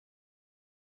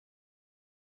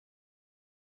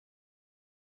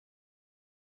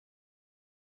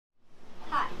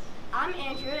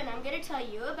to tell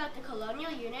you about the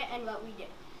colonial unit and what we did.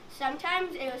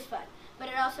 Sometimes it was fun, but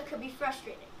it also could be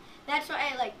frustrating. That's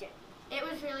why I liked it. It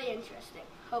was really interesting.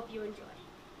 Hope you enjoy.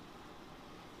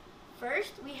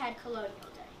 First, we had Colonial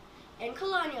Day. In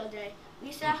Colonial Day,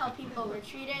 we saw how people were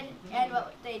treated and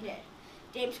what they did.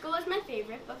 Dame School was my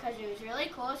favorite because it was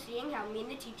really cool seeing how mean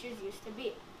the teachers used to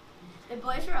be. The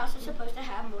boys were also supposed to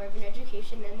have more of an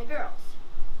education than the girls.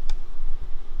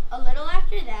 A little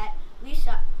after that, we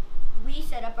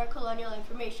set up our colonial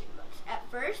information books. At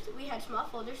first, we had small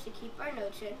folders to keep our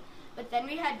notes in, but then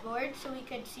we had boards so we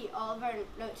could see all of our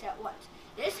notes at once.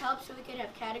 This helped so we could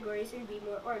have categories and be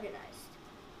more organized.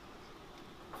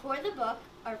 For the book,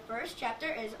 our first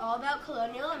chapter is all about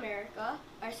colonial America.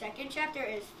 Our second chapter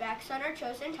is facts on our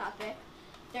chosen topic.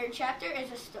 Third chapter is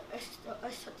a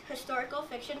historical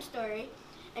fiction story.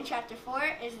 And chapter 4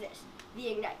 is this, the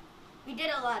Ignite. We did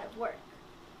a lot of work.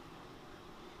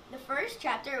 The first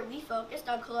chapter, we focused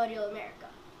on colonial America,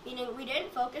 meaning we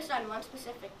didn't focus on one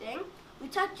specific thing. We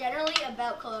talked generally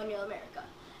about colonial America.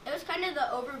 It was kind of the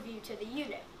overview to the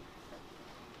unit.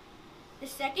 The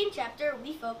second chapter,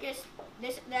 we focused,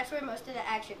 that's where most of the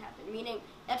action happened, meaning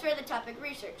that's where the topic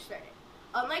research started.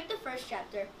 Unlike the first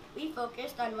chapter, we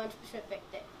focused on one specific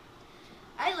thing.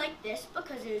 I liked this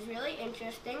because it was really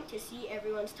interesting to see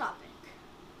everyone's topic.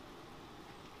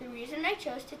 The reason I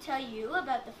chose to tell you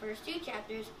about the first 2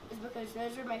 chapters is because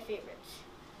those were my favorites.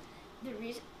 The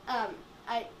reason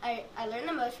I learned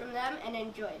the most from them and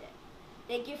enjoyed it.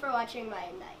 Thank you for watching my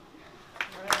Ignite.